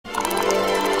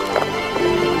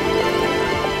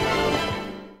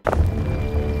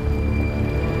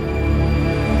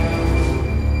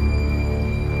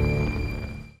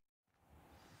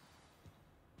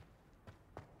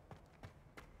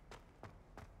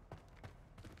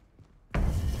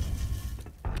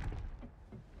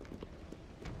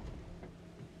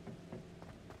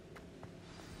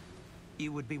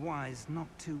You would be wise not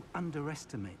to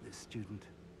underestimate this student.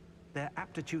 Their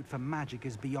aptitude for magic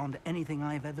is beyond anything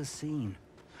I've ever seen.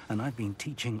 And I've been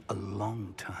teaching a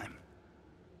long time.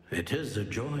 It is a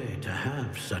joy to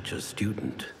have such a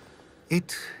student.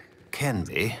 It can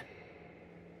be.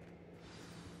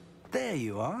 There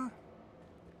you are.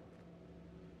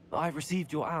 I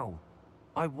received your owl.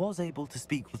 I was able to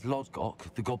speak with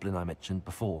Lodgok, the goblin I mentioned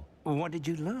before. What did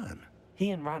you learn?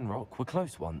 He and Ranrock were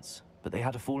close once, but they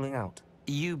had a falling out.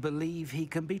 You believe he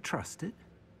can be trusted?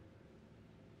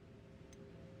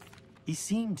 He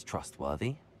seemed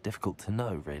trustworthy. Difficult to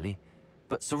know, really.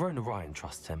 But Sirona Ryan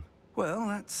trusts him. Well,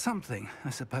 that's something,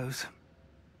 I suppose.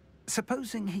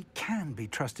 Supposing he can be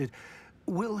trusted,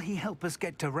 will he help us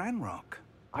get to Ranrock?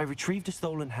 I retrieved a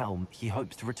stolen helm. He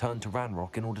hopes to return to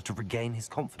Ranrock in order to regain his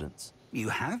confidence. You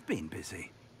have been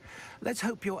busy. Let's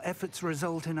hope your efforts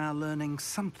result in our learning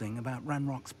something about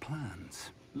Ranrock's plans.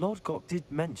 Lodgok did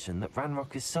mention that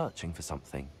Ranrock is searching for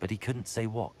something, but he couldn't say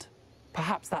what.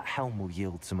 Perhaps that helm will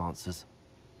yield some answers.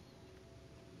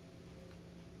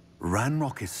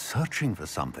 Ranrock is searching for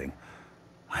something.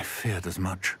 I feared as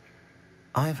much.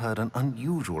 I've heard an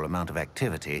unusual amount of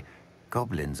activity,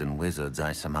 goblins and wizards,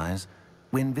 I surmise,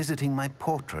 when visiting my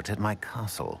portrait at my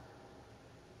castle.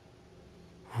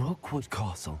 Rookwood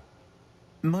Castle?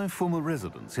 My former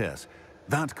residence, yes.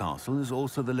 That castle is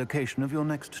also the location of your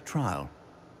next trial.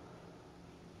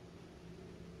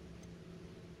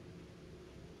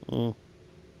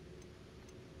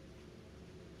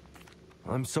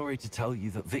 I'm sorry to tell you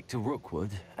that Victor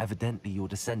Rookwood, evidently your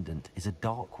descendant, is a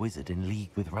dark wizard in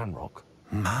league with Ranrock.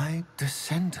 My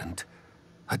descendant?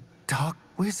 A dark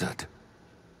wizard?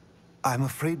 I'm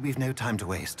afraid we've no time to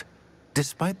waste.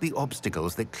 Despite the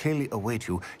obstacles that clearly await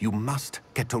you, you must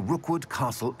get to Rookwood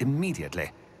Castle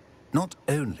immediately. Not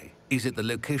only is it the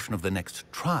location of the next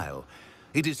trial,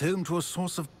 it is home to a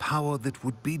source of power that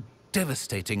would be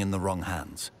devastating in the wrong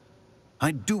hands. I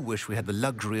do wish we had the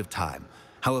luxury of time.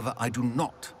 However, I do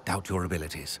not doubt your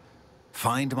abilities.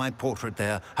 Find my portrait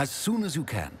there as soon as you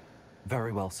can.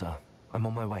 Very well, sir. I'm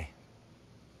on my way.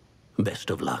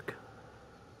 Best of luck.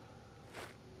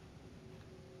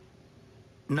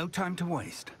 No time to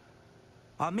waste.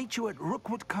 I'll meet you at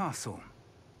Rookwood Castle.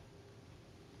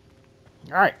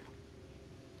 Alright.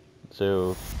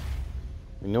 So,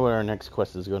 we know what our next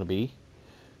quest is going to be.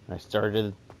 I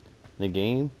started the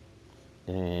game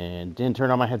and didn't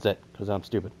turn on my headset because I'm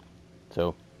stupid.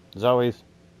 So, as always,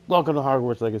 welcome to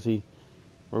Hogwarts Legacy.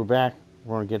 We're back.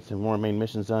 We're going to get some more main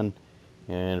missions done.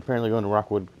 And apparently going to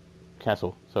Rookwood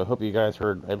Castle. So I hope you guys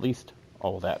heard at least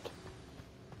all of that.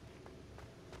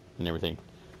 And everything.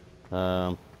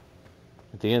 At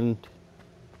the end,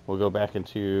 we'll go back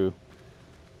into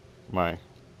my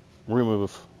room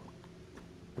of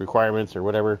requirements or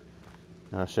whatever.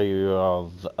 And I'll show you all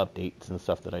the updates and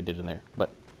stuff that I did in there.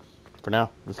 But for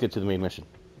now, let's get to the main mission.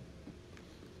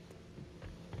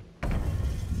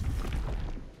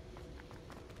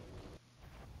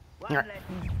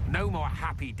 No more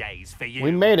happy days for you.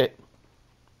 We made it.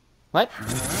 What?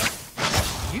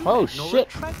 You Oh, let Nora shit.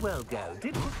 Treadwell go,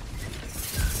 did you?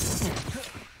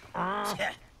 Where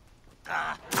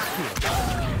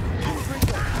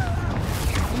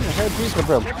the hell did these come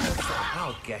from?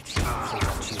 I'll get you for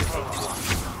what you did.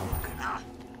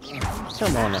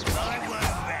 Come on now.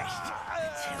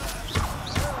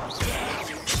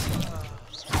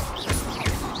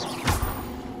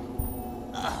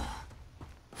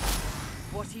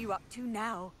 What are you up to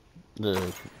now?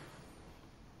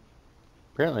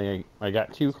 Apparently I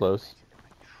got too close.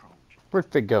 Where'd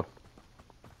Fig go?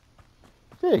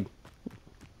 Fig!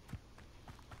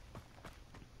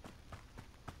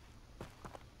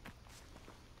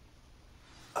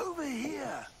 Over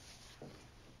here!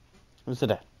 What's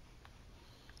that?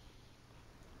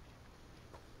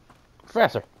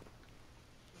 Professor!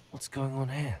 What's going on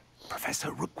here?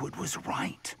 Professor Rookwood was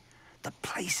right. The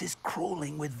place is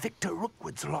crawling with Victor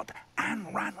Rookwood's lot and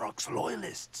Ranrock's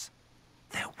loyalists.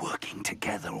 They're working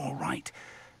together, all right,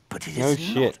 but it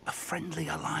is not a friendly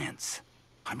alliance.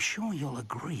 I'm sure you'll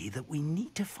agree that we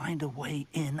need to find a way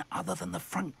in other than the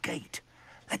front gate.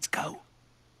 Let's go.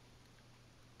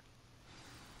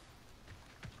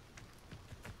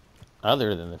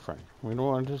 Other than the front. We don't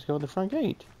want to just go to the front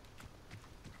gate.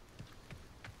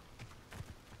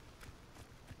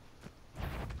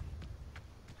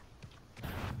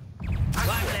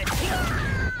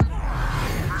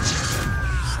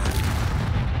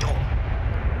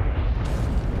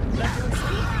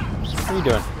 What are you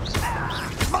doing?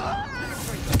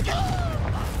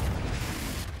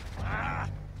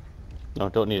 No,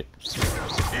 don't need it.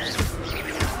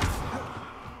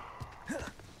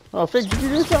 Oh, Fig, did you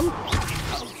do something?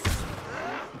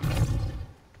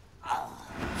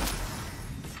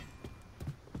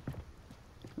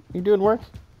 You doing work?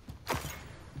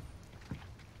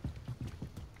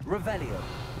 Revelio.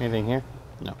 Anything here?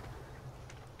 No.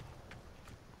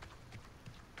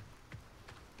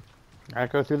 Gotta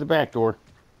go through the back door.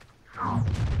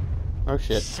 Oh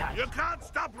shit. You can't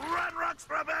stop Ranrock's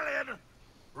rebellion!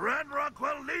 Ranrock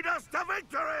will lead us to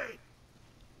victory!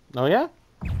 Oh yeah?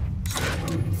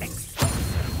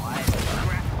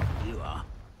 You are.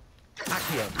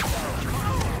 Accio.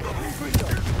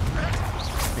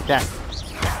 Like that.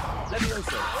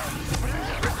 Levioso.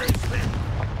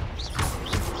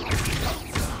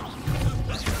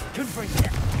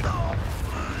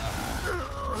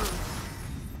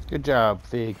 Good job,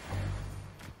 Fig.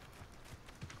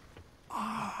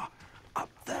 Up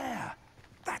there.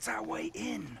 That's our way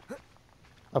in.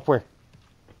 Up where?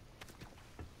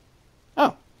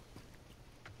 Oh.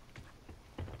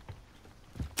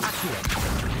 Accio.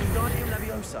 Wingardium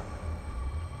Leviosa.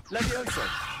 Levioso.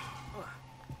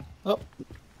 Oh.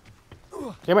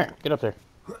 Come here. Get up there.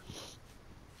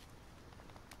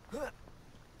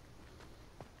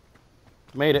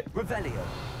 Made it. Revelio.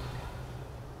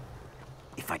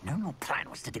 If I'd known your plan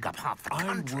was to dig up half the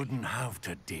country... I wouldn't have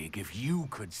to dig if you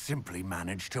could simply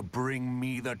manage to bring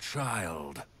me the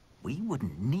child. We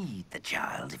wouldn't need the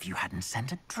child if you hadn't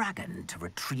sent a dragon to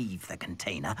retrieve the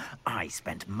container I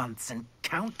spent months and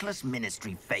countless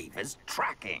ministry favors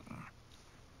tracking.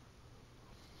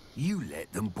 You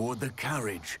let them board the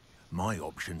carriage. My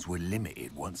options were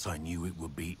limited once I knew it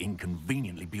would be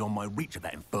inconveniently beyond my reach at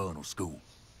that infernal school.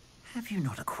 Have you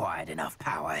not acquired enough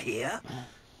power here?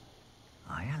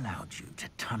 I allowed you to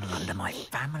tunnel under my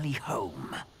family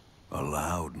home.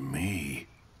 Allowed me?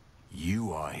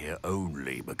 You are here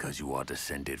only because you are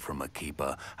descended from a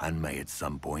keeper and may at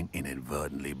some point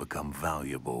inadvertently become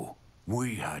valuable.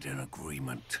 We had an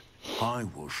agreement. I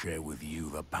will share with you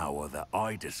the power that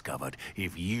I discovered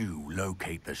if you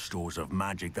locate the stores of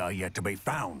magic that are yet to be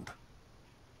found.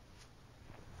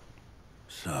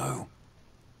 So,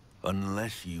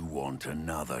 unless you want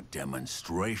another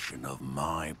demonstration of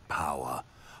my power,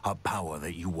 a power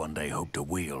that you one day hope to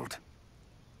wield,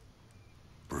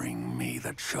 bring me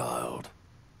the child.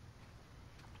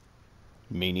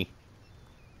 Meanie.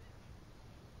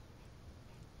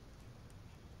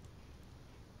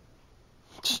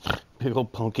 Big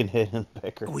old pumpkin head in the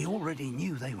background. We already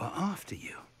knew they were after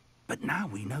you, but now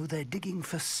we know they're digging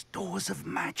for stores of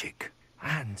magic.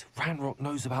 And Ranrock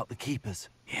knows about the Keepers.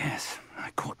 Yes,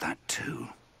 I caught that too.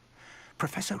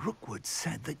 Professor Rookwood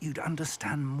said that you'd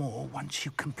understand more once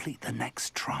you complete the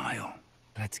next trial.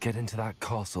 Let's get into that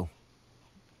castle.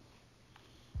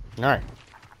 All right.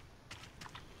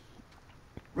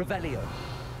 Revelio.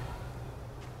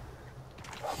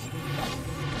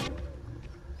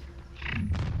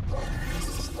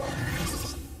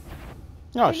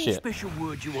 Oh Any shit. special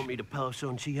word you want me to pass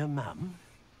on to your mum?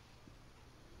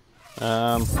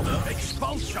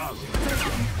 Expulso!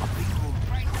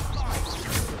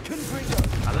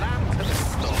 A lamb to the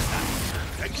slaughter.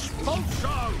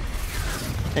 Expulso!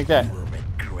 Take that. Will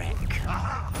regret.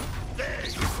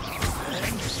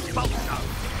 Expulso!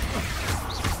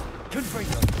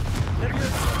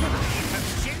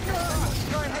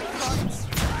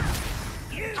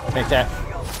 Take that.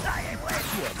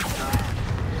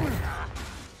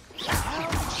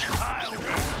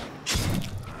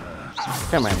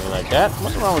 Come at me like that.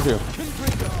 What's wrong with you?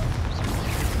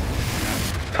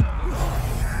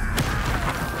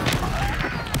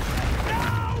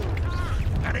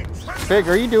 Fig,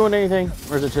 are you doing anything?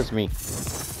 Or is it just me?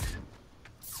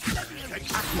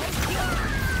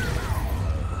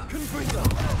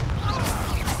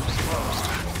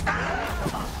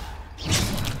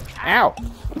 Ow!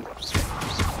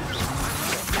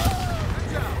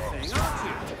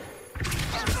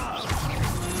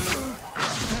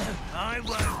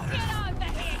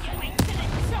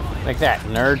 Like that,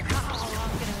 nerd.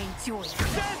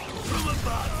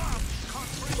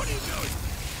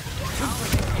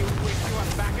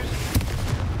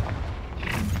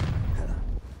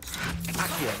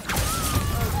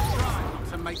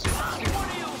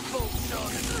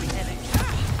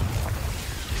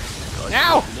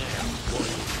 Ow!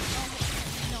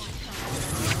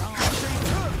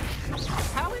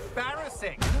 How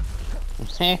embarrassing!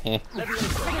 Come here.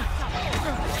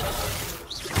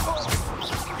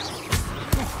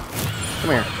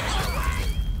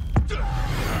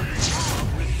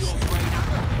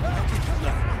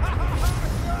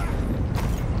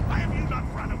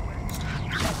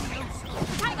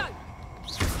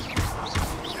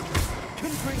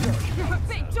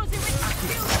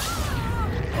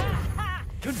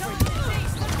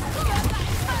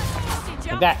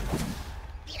 Like that.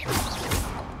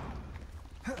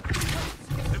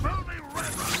 If only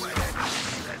Ranrock were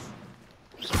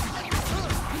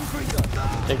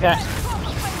Take that.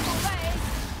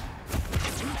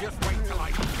 Just wait till I...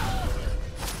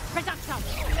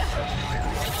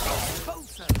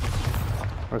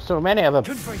 There's so many of them.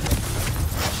 To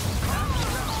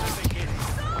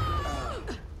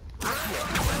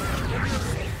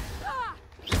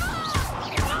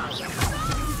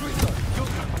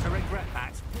regret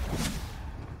that.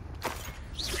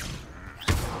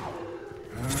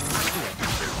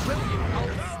 Will you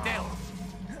hold still?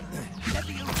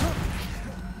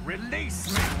 Release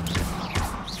me!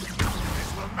 This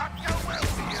will not go well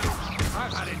for you.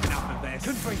 I've had enough of this.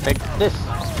 Take this.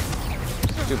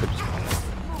 Stupid.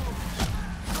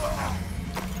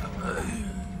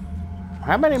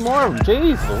 How many more of them?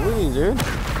 Jeez Louise, dude.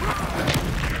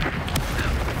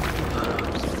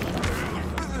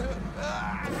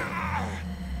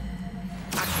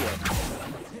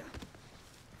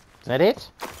 Is that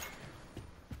it?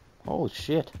 Oh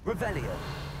shit. Revelio.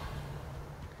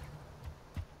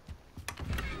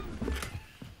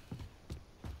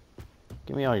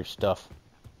 Give me all your stuff.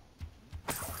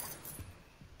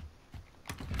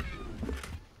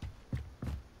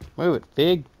 Move it,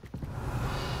 Fig.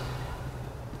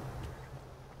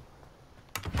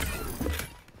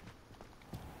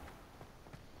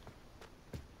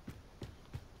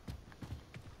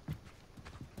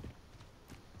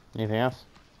 Anything else?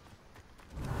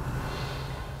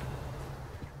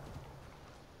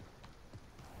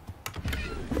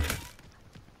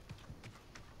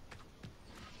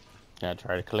 Yeah,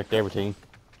 try to collect everything.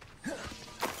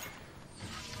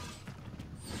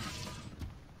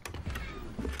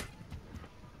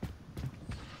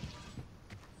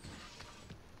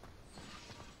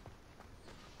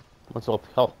 What's up?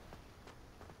 Oh,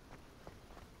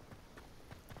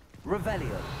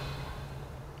 Revelio.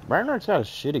 Bernard's got a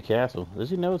shitty castle. Does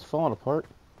he know it's falling apart?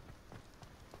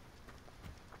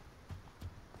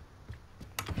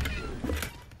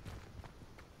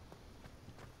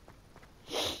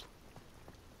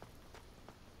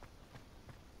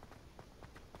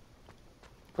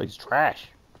 Place trash.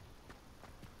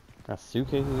 Got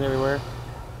suitcases everywhere.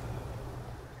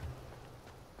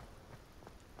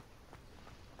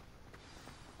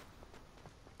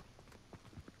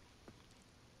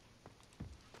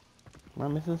 Am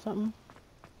I missing something?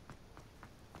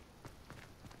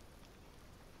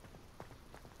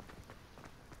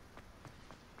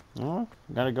 Oh,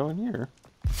 gotta go in here.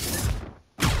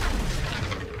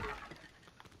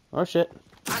 Oh shit.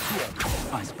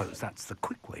 I suppose that's the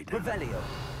quick way down. Revelio.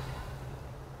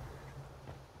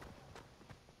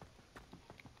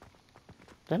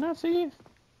 Did I not see you?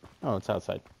 Oh, it's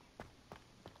outside.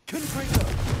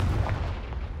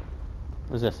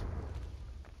 What's this?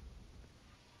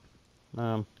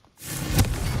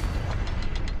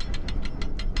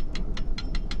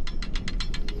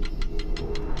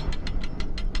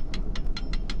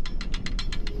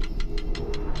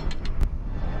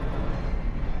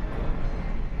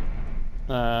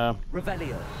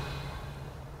 Revelio.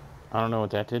 I don't know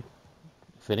what that did.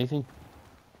 If anything.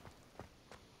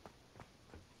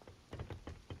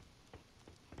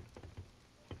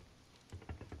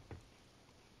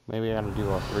 Maybe I gotta do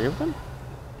all three of them?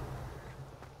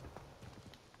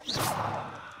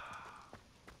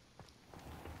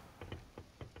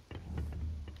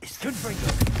 Is there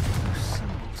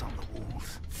symbols on the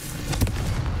walls?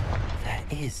 There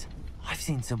is. I've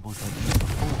seen symbols like these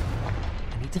before.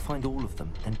 I need to find all of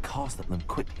them, then cast at them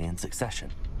quickly in succession.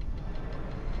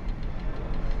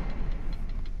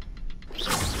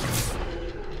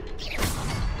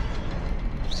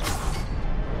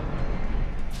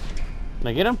 Can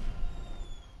I get him?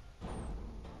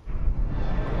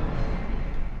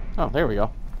 Oh, there we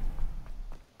go.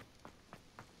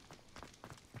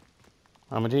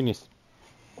 I'm a genius.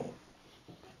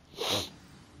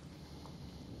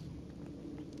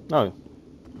 Oh,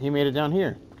 he made it down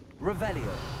here.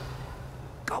 Revelio.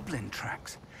 Goblin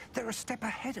tracks. They're a step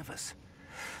ahead of us.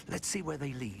 Let's see where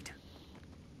they lead.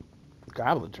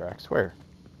 Goblin tracks, where?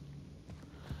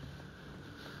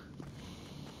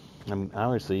 I mean,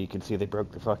 obviously you can see they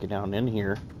broke the fucking down in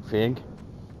here. Fig.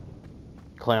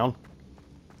 Clown.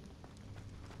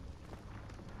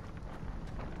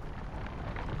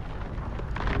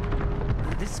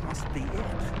 This must be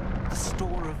it. The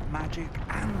store of magic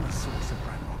and the source of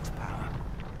Ranrock's power.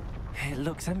 It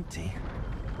looks empty.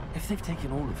 If they've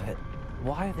taken all of it,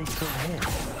 why are they still here?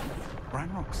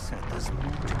 Ranrock said there's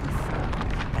more to be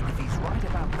found. And if he's right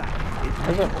about that,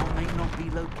 it may or may not be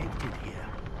located here.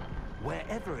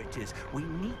 Wherever it is, we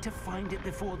need to find it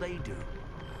before they do.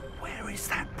 Where is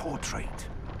that portrait?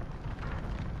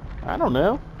 I don't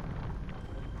know.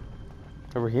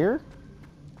 Over here?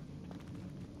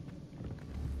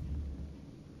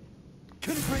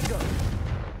 Confringo!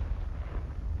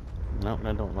 Nope,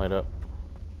 that don't light up.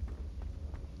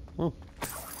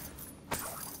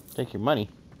 Take your money.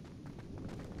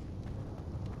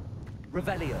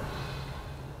 Revelio.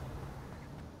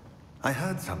 I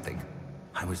heard something.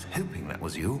 I was hoping that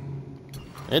was you.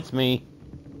 It's me.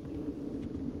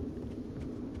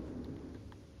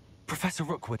 Professor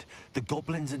Rookwood, the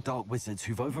goblins and dark wizards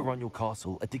who've overrun your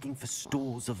castle are digging for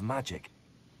stores of magic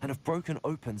and have broken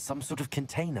open some sort of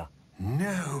container.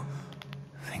 No.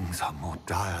 Things are more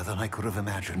dire than I could have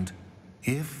imagined.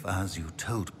 If, as you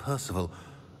told Percival,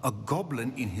 a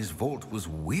goblin in his vault was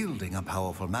wielding a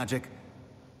powerful magic,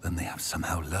 then they have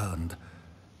somehow learned.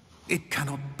 It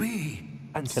cannot be.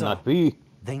 And Cannot be.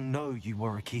 They know you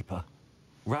were a keeper.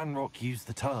 Ranrock used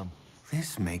the term.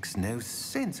 This makes no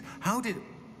sense. How did...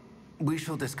 We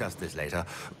shall discuss this later.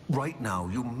 Right now,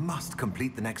 you must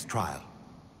complete the next trial.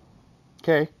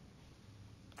 Okay.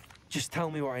 Just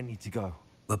tell me where I need to go.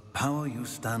 The power you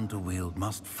stand to wield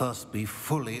must first be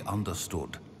fully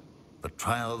understood. The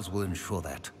trials will ensure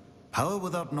that. Power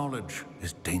without knowledge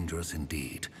is dangerous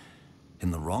indeed. In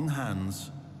the wrong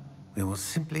hands, we will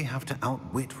simply have to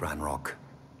outwit Ranrock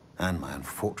and my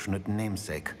unfortunate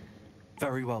namesake.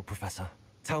 Very well, Professor.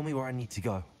 Tell me where I need to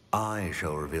go. I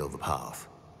shall reveal the path.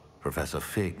 Professor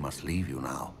Fig must leave you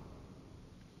now.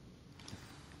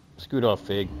 Scoot off,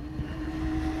 Fig.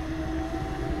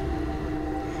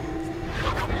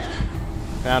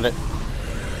 Found it.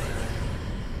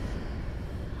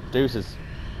 Deuces.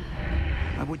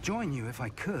 I would join you if I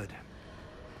could.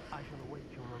 I shall await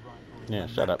your arrival in Yeah,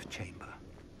 the shut map up. chamber.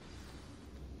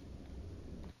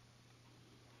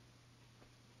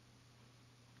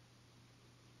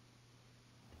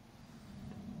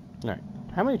 Alright.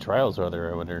 How many trials are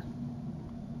there, I wonder?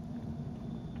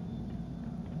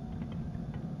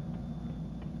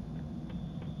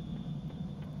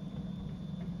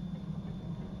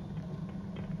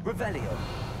 Revelio.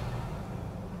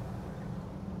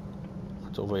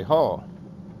 It's over a hall.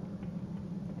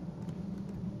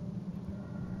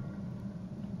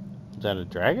 Is that a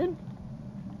dragon?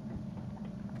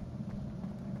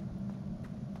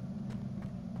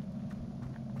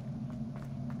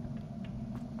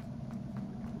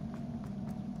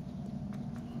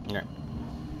 Alright.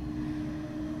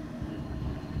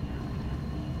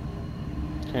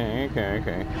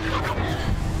 Okay.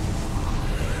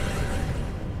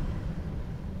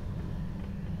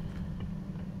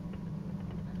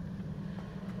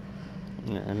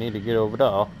 I need to get over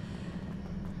there.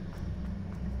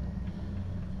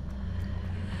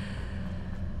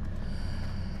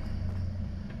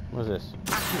 What's this?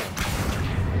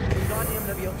 Wingardium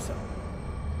Leviosa.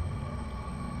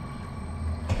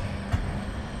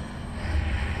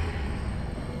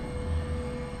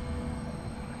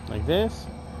 Like this?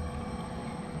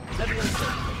 Leviosa.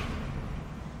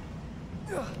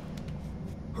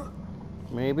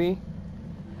 Maybe?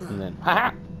 And then,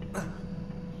 ha!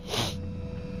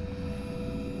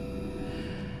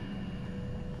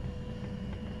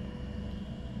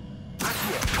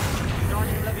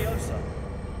 Wingardium Leviosa.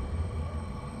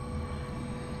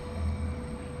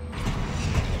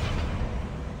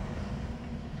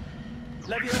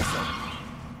 Leviosa.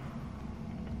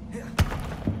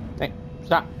 Hey,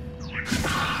 stop!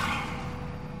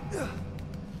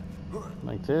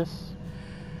 Like this.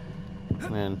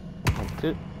 And then, like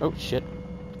this. Oh, shit.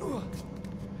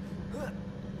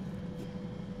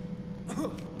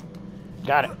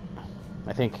 Got it.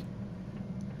 I think.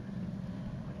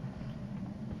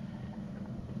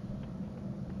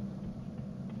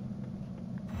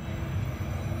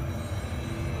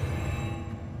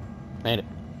 Made it.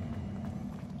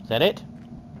 Is that it?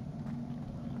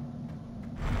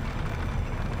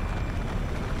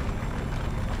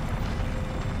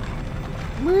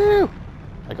 Woo!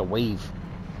 Like a wave.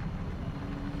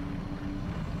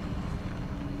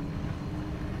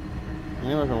 Let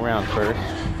me look around first.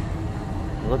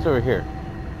 What's over here?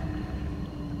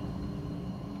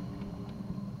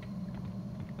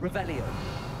 Revelio.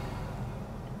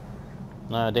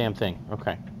 Not a damn thing.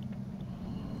 Okay.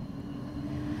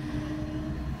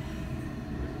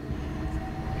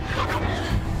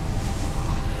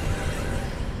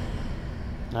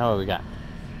 Now what we got?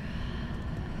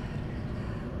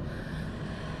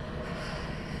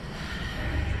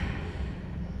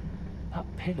 That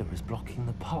pillar is blocking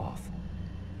the path.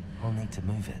 I'll need to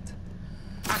move it.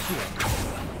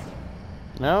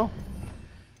 No?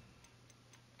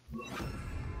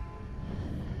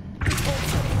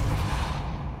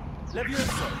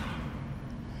 Leviosa.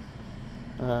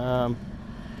 How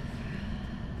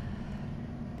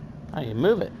do you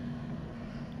move it?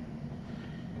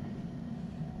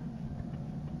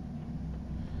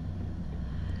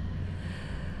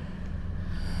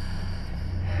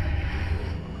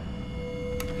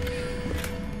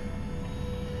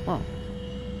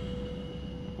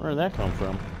 Where did that come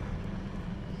from?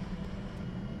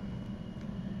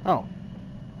 Oh.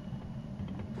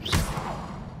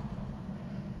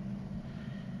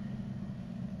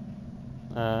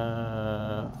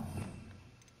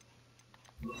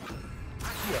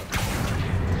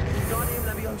 Guardian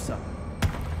Leviosa.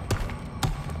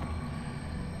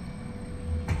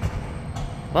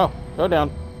 Oh, go down.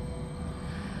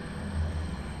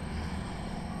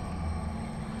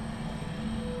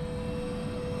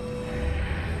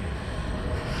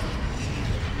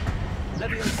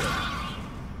 Leviosa.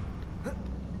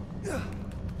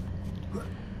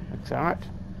 Like that.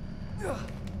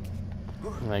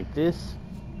 Like this.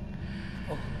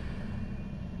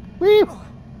 Whee!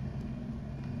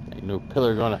 Ain't no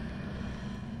pillar gonna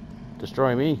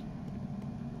destroy me.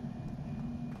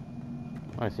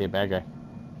 I see a bad guy.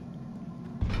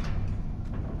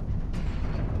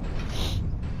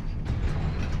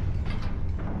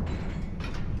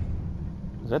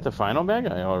 Is that the final bad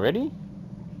guy already?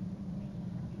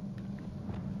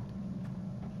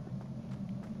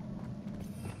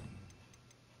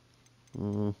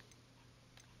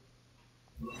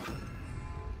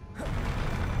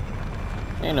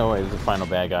 Ain't no way it's the final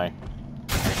bad guy.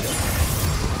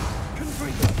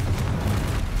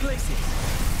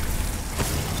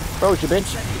 Approach you,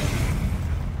 bitch.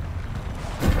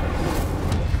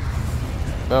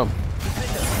 Boom.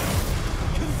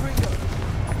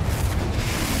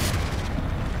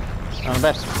 On the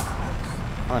best.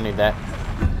 I don't need that.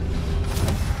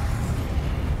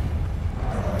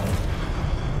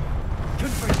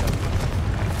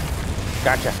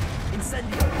 Gotcha.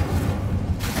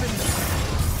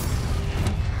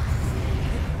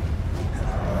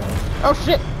 Oh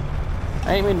shit!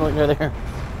 I ain't mean to go there.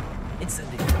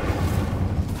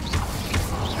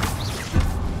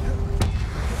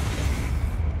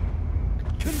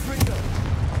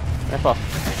 F off.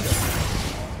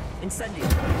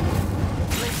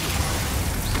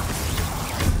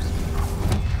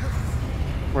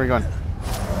 Where are you going?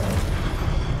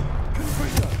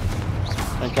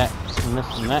 Okay, and this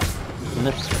and that, and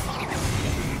this.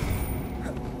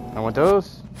 I want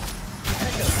those.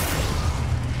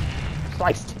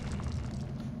 Sliced.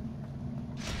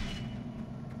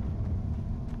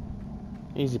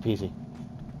 Easy peasy.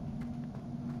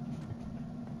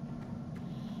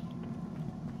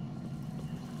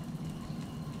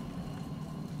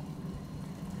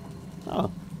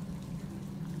 Oh.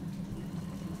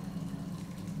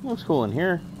 Looks cool in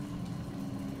here.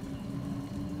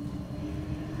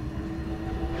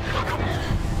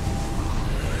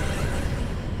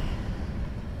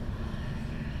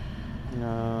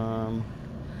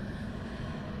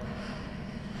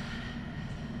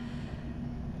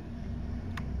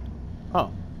 Oh.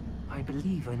 I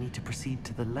believe I need to proceed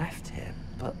to the left here,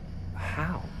 but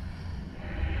how?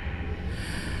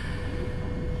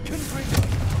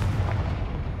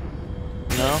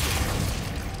 No.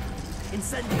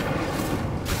 Incendio.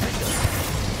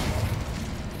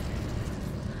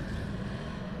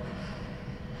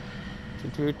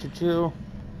 Choo-choo.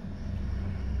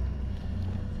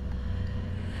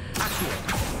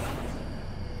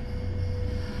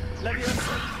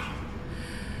 Leviosa.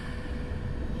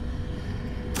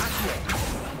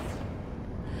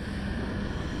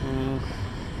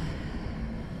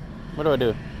 What do I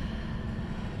do?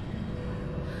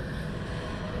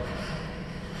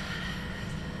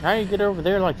 How do you get over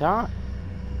there like that?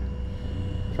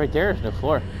 It's right there, there's no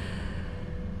floor.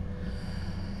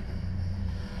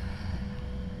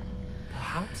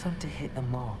 Perhaps I'm to hit a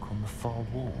mark on the far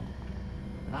wall.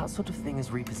 That sort of thing has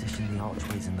repositioned the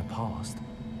archways in the past.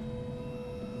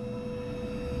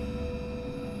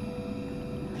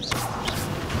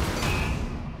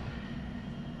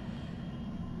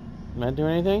 Am I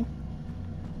doing anything?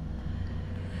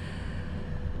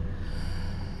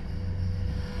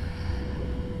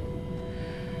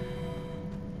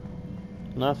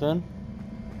 Nothing.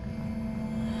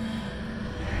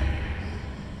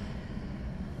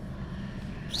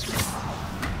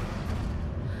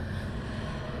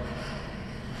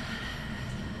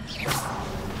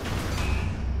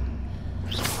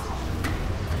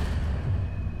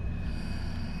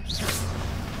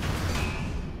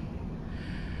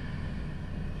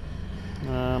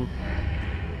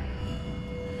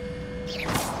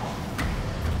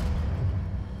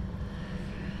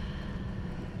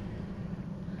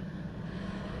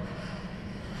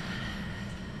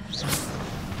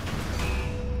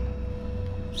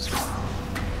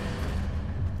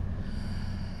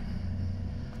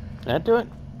 Did that do it?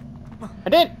 I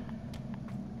did!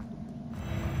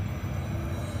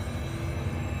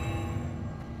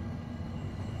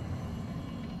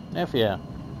 F yeah.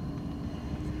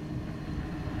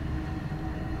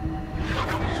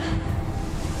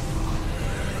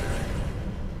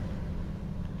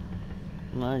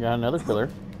 I got another pillar.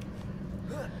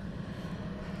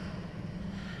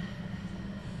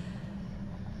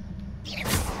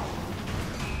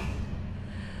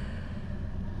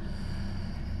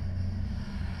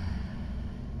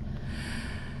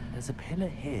 There's a pillar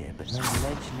here, but no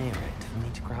ledge near it for me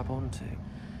to grab onto.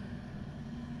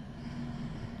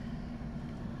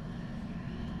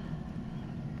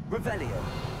 Revelio.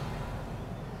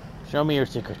 Show me your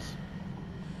secrets.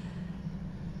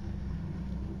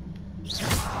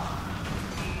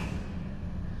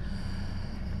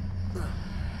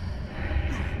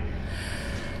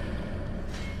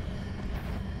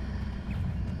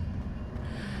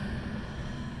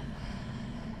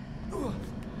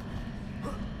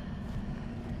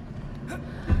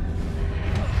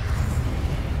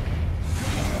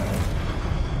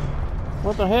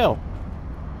 What the hell?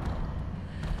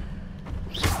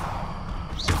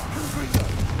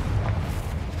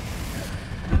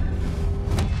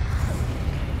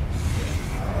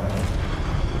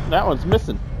 That one's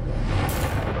missing.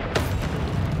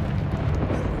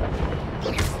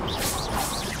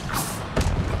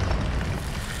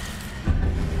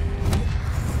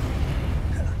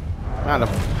 Found him.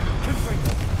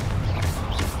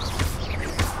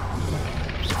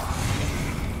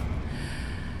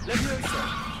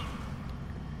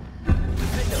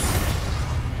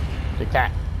 Take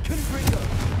that.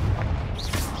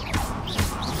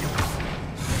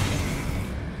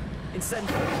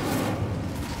 Incendio.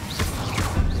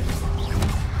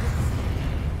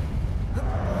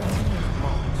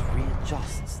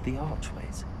 Readjusts the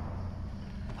archways.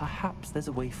 Perhaps there's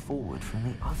a way forward from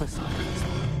the other side of this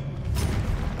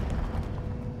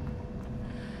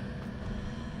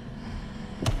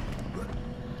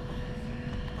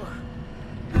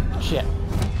one. Shit.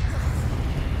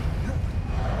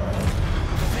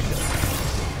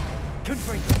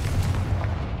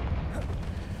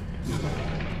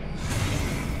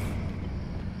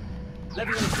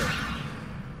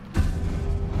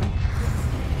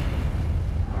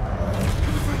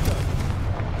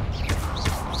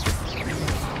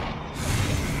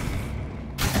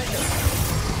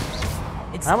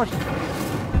 How much?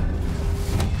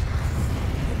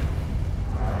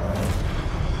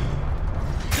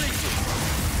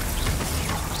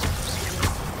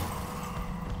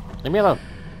 Leave me alone.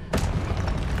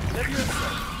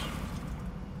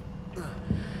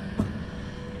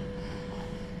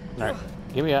 Alright,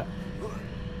 give me up.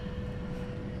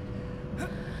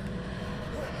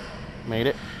 Made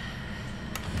it.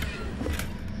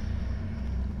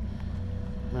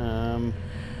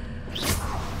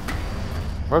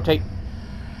 Rotate.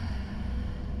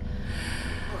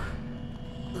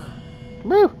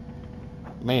 Woo!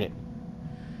 Made it.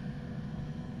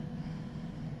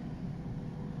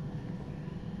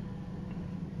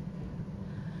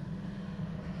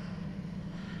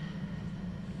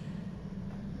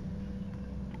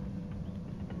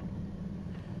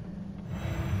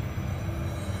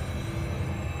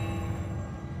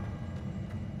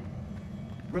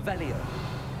 Revelio.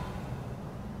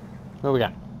 What we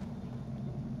got?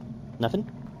 Nothing?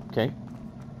 Okay.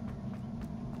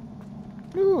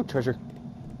 Ooh, treasure.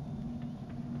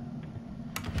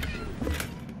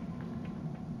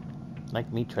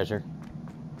 Like me, treasure.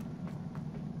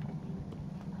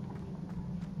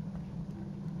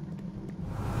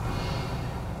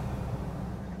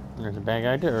 There's a bad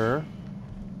guy there.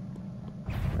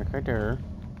 Bad guy there.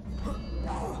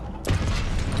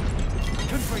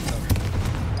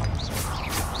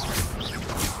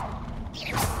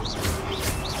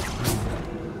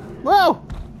 Whoa!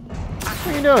 What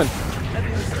are you doing?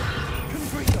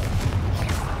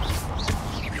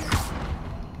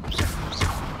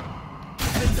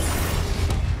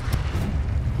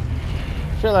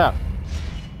 Chill out.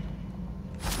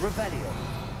 Revelio.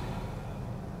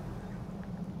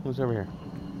 Who's over here?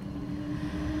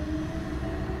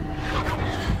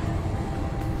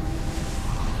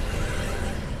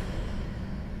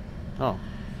 Oh.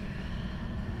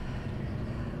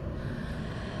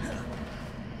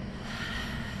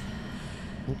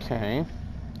 Okay.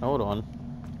 Hold on.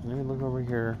 Let me look over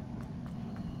here.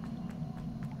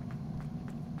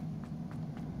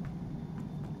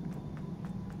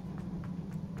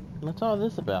 What's all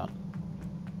this about?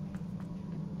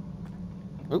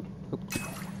 Oop, oop.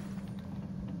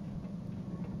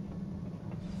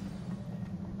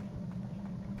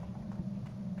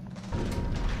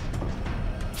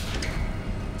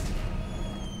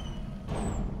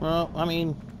 Well, I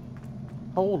mean,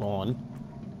 hold on.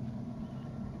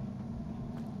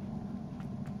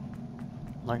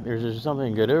 Like, there's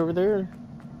something good over there?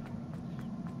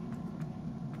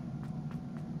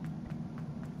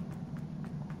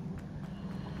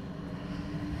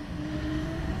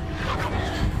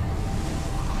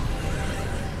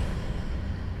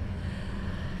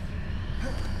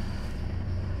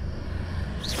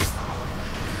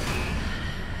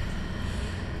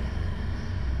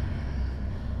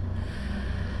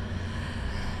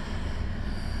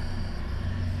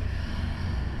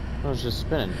 was just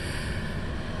spinning.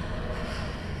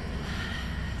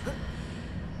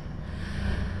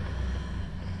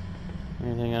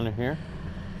 Anything under here?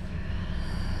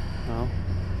 No.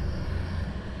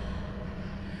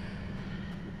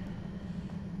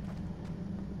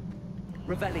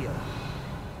 Revelio.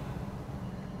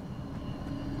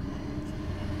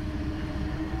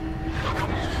 Come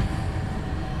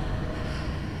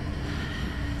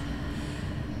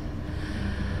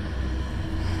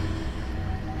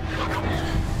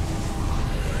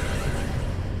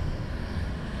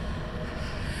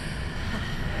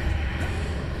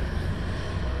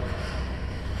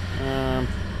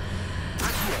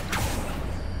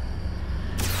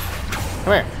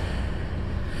here.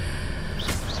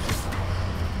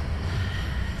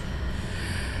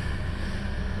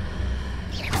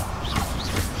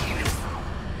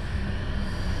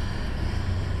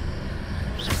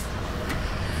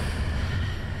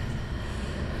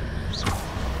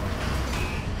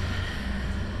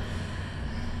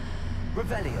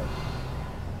 Revelio.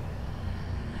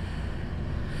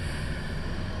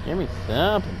 Give me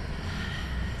something.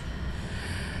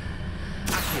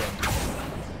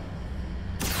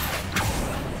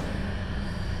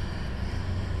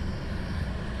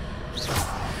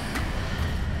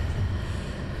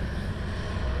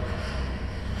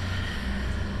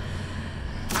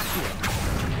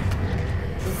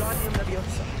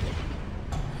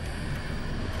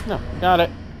 No, got it.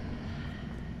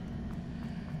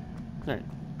 Alright.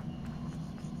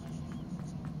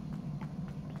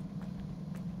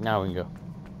 Now we can go.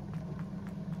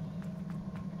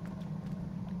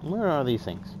 Where are these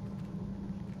things?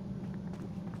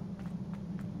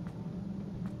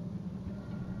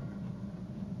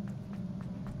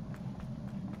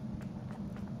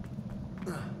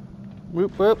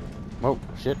 Whoop whoop. Oh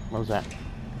shit, what was that?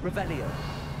 Revelio.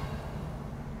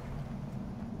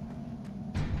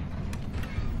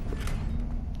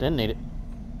 Didn't need it.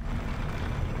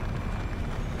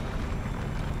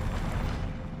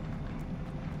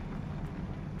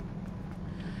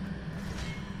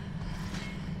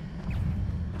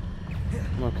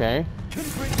 Okay.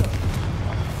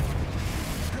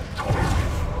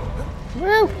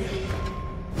 Woo!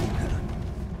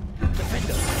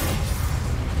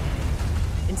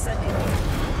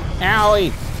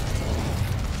 Owie!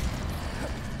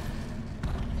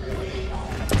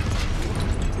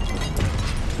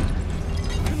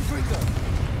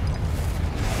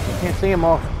 Can't see them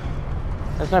all.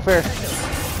 That's not fair.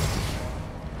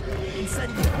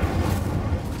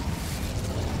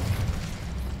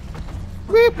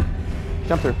 Whoop!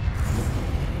 Jump through.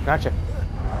 Gotcha.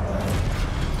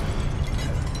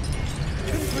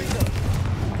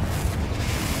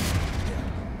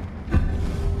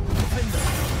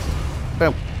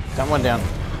 Boom. Got one down.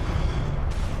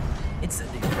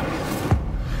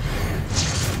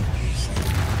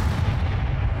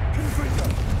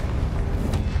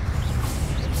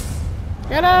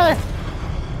 Get out of there!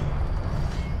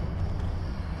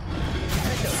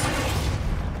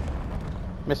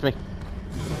 Miss me.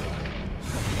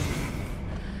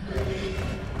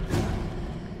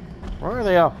 Where are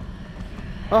they all?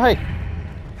 Oh, hey!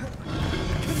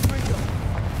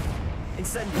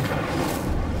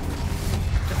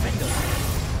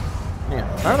 Yeah,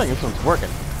 I don't think this one's working.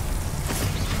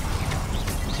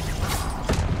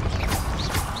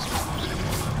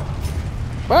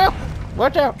 Well,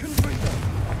 watch out!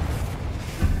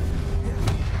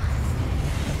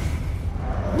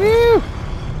 Woo!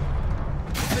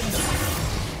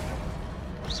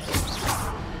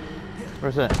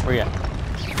 Where's that? Where you at?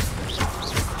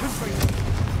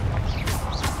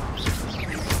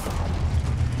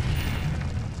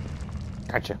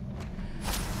 Gotcha.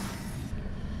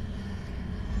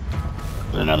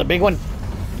 Another big one?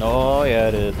 Oh, yeah,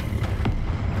 it is.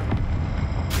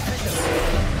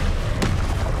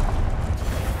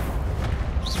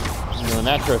 Doing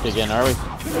that trick again, are we?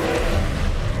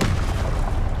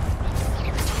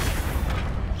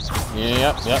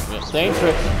 Yep. Same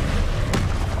trick.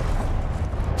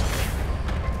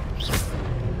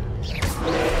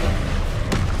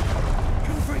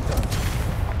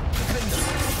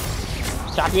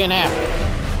 Chop you in half.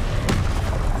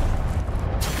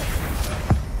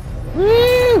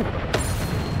 Woo!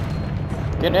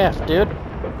 Get F, dude.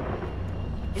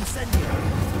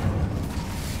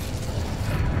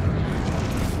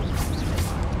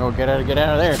 Oh, get out of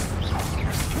there.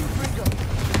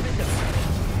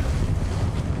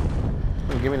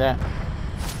 Oh, give me that.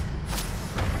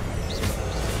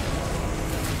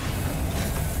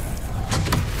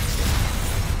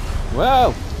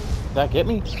 Whoa! Did that get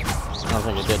me? I don't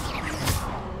think it did.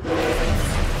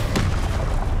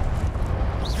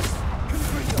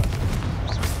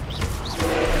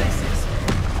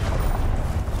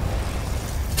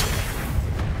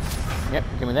 Yep,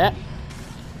 give me that.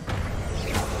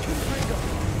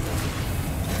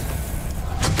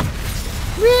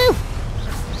 Woo!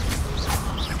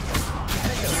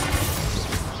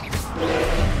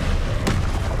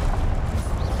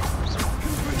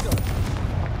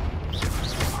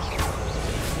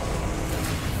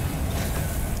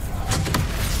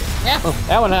 Yeah, oh,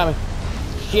 that one happened.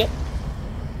 Shit.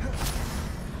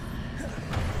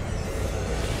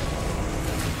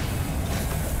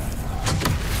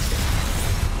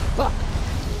 Fuck.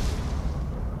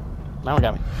 That one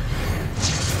got me.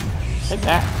 Take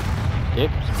that,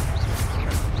 dick.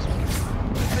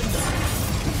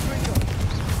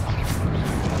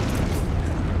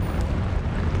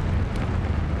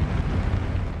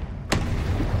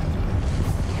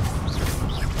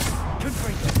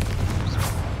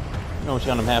 Almost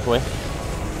got him halfway.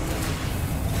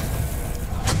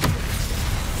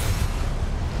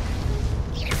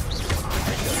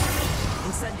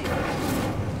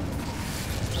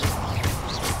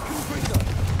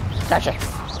 Gotcha.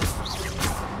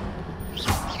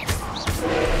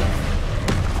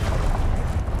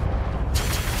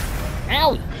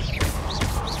 Ow!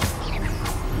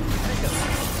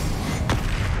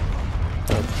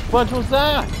 What was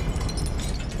that?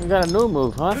 We got a new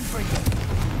move, huh?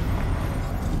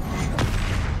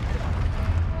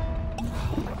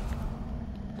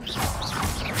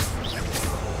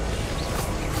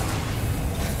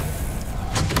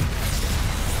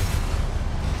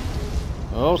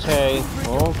 Okay,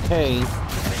 okay.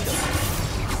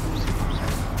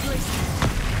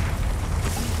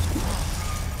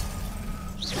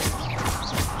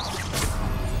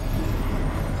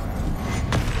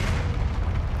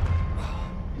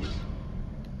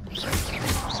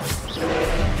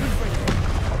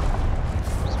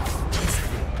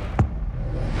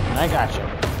 I got you.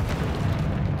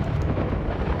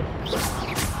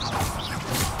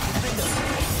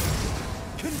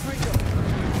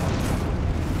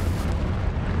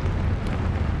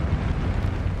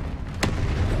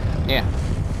 Yeah.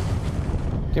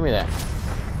 Give me that.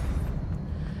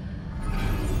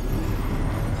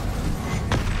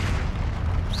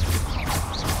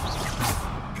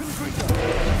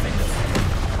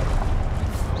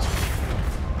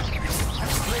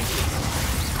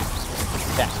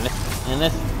 Yeah, and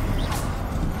this.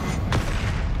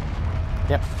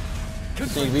 Yep.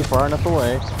 Just need to be far enough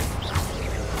away.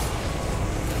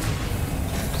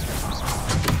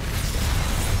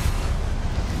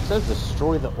 It says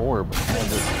destroy the orb.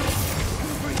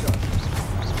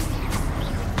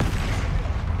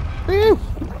 Woo!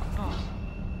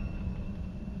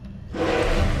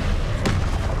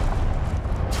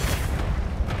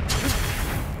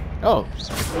 Oh.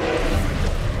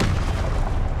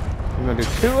 I'm gonna do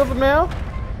 2 of them now?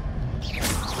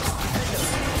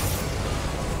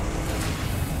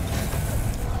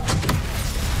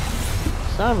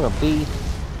 Son of a bee.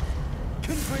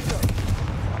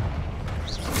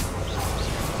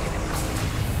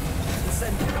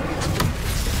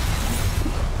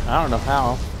 I don't know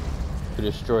how to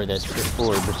destroy that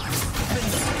orb.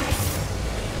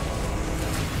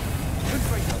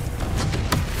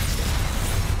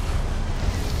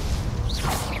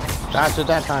 That's at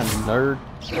that time, nerd.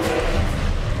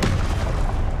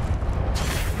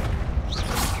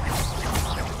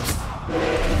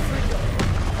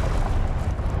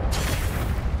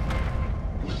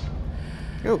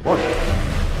 Oh boy.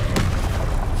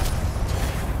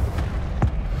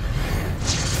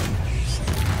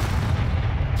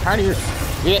 Tired of your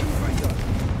shit.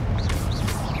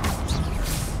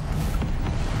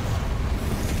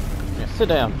 Yeah, sit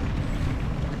down.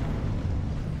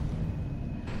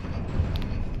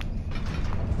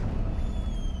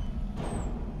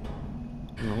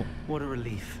 No. What a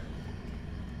relief.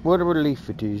 What a relief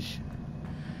it is.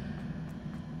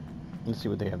 Let's see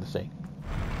what they have to say.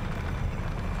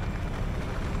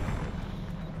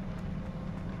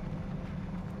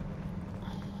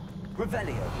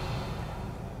 Revelio.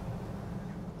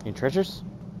 Any treasures?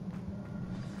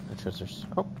 No treasures.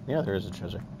 Oh, yeah, there is a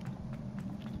treasure.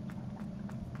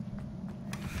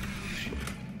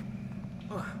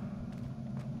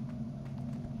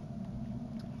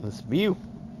 Let's view.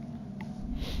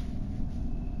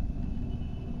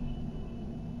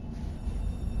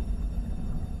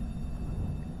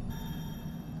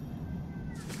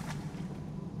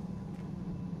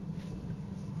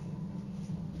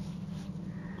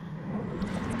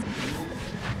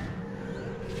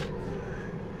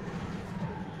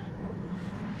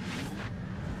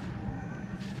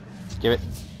 Give it.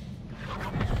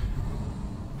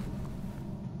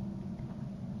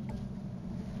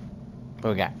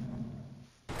 What we got?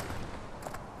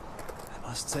 There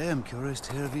must say I'm curious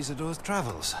to hear of Isadore's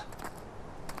travels.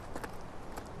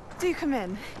 Do come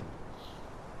in.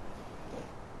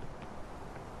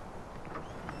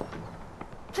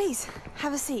 Please,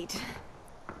 have a seat.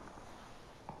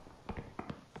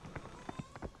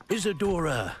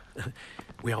 Isadora,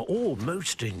 we are all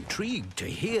most intrigued to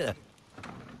hear.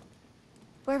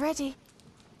 We're ready.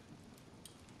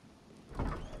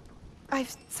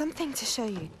 I've something to show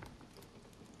you.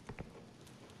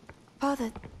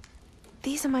 Father,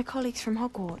 these are my colleagues from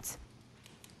Hogwarts.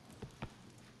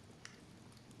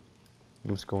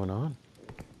 What's going on?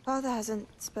 Father hasn't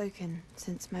spoken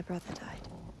since my brother died.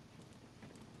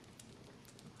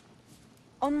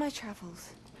 On my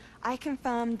travels, I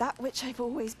confirmed that which I've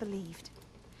always believed.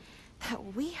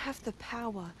 That we have the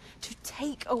power to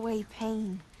take away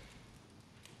pain.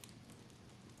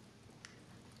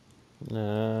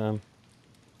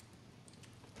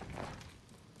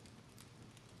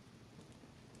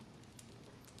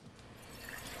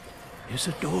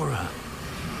 Isadora.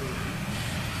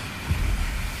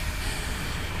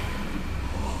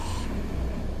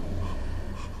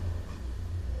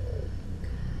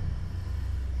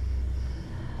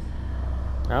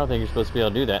 I don't think you're supposed to be able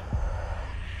to do that.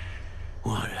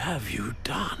 What have you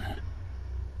done?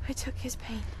 I took his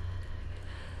pain.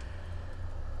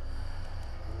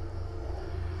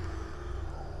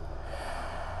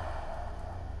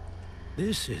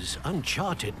 This is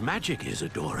uncharted magic,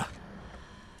 Isadora.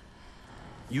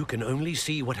 You can only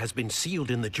see what has been sealed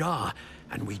in the jar,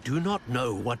 and we do not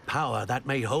know what power that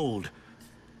may hold.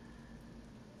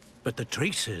 But the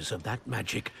traces of that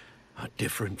magic are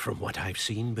different from what I've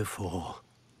seen before.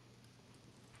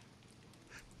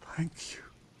 Thank you.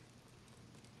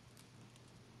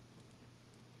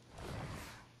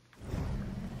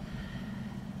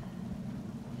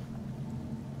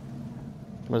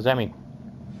 What does that mean?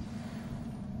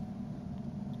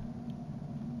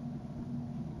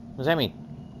 What does that mean?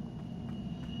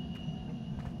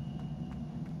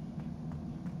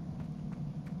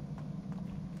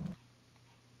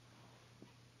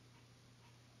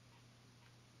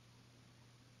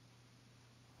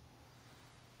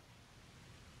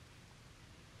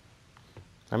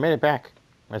 I made it back.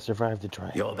 I survived the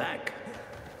trial. You're back.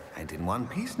 And in one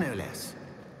piece, no less.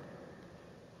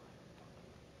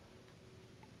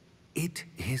 It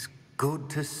is good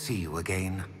to see you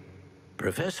again.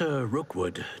 Professor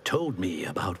Rookwood told me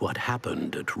about what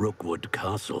happened at Rookwood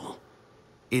Castle.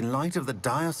 In light of the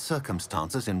dire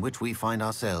circumstances in which we find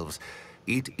ourselves,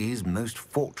 it is most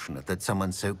fortunate that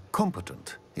someone so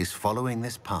competent is following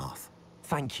this path.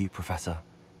 Thank you, Professor.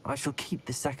 I shall keep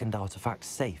the second artifact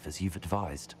safe as you've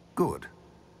advised. Good.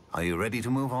 Are you ready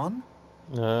to move on?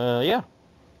 Yeah.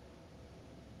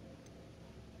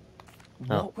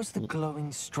 What was the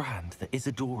glowing strand that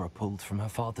Isadora pulled from her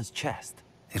father's chest?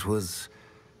 It was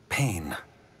pain.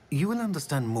 You will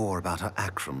understand more about her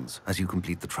actions as you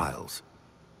complete the trials.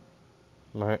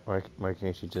 Why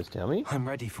can't you just tell me? I'm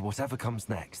ready for whatever comes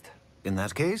next. In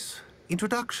that case,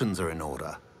 introductions are in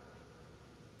order.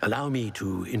 Allow me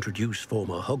to introduce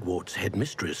former Hogwarts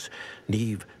headmistress,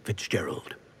 Neve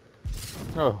Fitzgerald.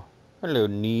 Oh, hello,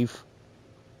 Neve.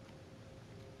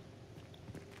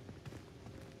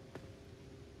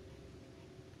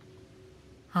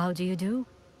 How do you do?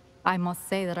 I must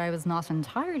say that I was not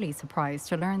entirely surprised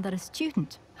to learn that a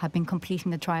student had been completing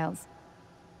the trials.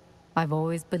 I've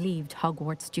always believed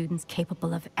Hogwarts students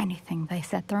capable of anything they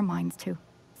set their minds to.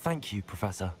 Thank you,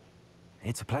 Professor.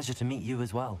 It's a pleasure to meet you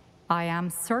as well. I am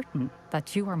certain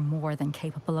that you are more than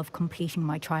capable of completing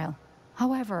my trial.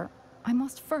 However, I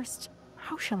must first,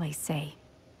 how shall I say,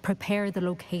 prepare the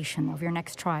location of your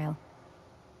next trial.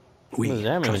 We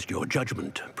trust your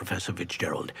judgment, Professor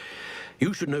Fitzgerald.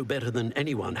 You should know better than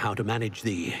anyone how to manage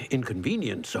the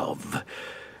inconvenience of,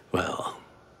 well...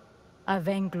 A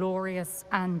vainglorious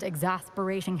and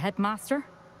exasperating headmaster?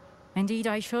 Indeed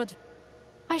I should.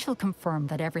 I shall confirm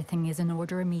that everything is in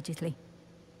order immediately.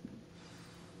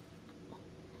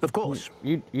 Of course.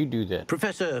 You do that.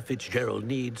 Professor Fitzgerald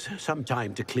needs some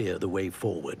time to clear the way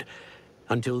forward.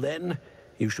 Until then,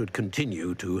 you should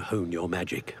continue to hone your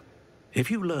magic. If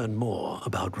you learn more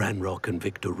about Ranrock and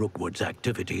Victor Rookwood's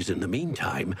activities in the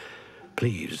meantime,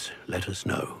 please let us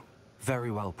know.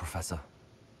 Very well, Professor.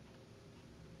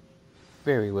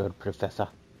 Very well, Professor.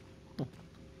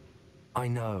 I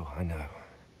know.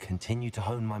 Continue to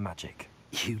hone my magic.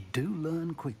 You do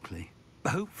learn quickly.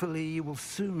 Hopefully you will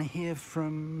soon hear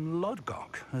from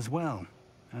Lodgok as well,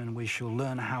 and we shall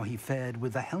learn how he fared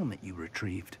with the helmet you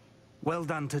retrieved. Well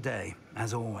done today,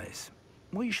 as always.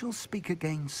 We shall speak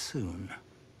again soon.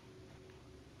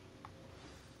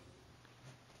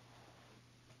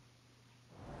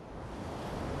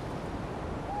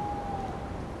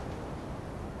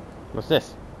 What's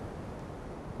this?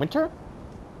 Winter?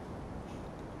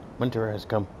 Winter has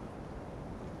come.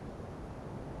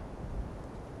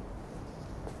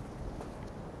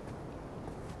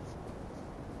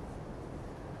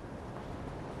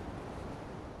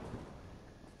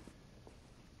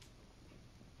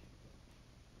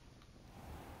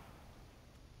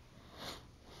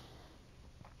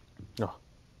 Oh,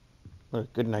 what a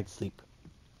good night's sleep.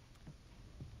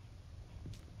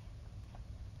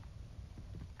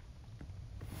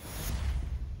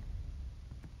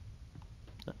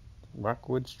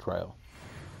 Rockwood's trial.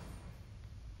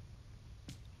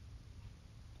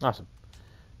 Awesome.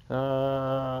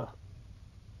 Yeah.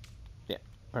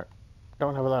 Alright.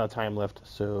 Don't have a lot of time left,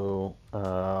 so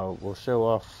we'll show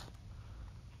off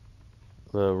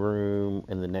the room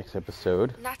in the next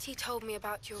episode. Natty told me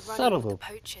about your Son running of with a-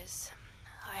 the poachers.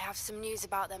 I have some news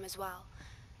about them as well.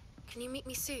 Can you meet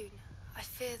me soon? I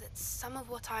fear that some of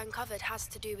what I uncovered has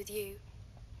to do with you.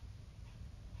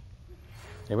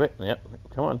 Hey, wait, yep,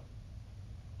 come on.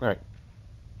 Alright.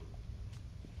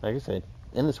 Like I said,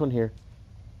 end this one here.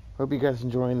 Hope you guys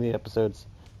enjoying the episodes.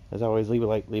 As always, leave a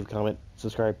like, leave a comment,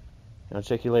 subscribe, and I'll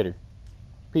check you later.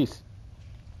 Peace.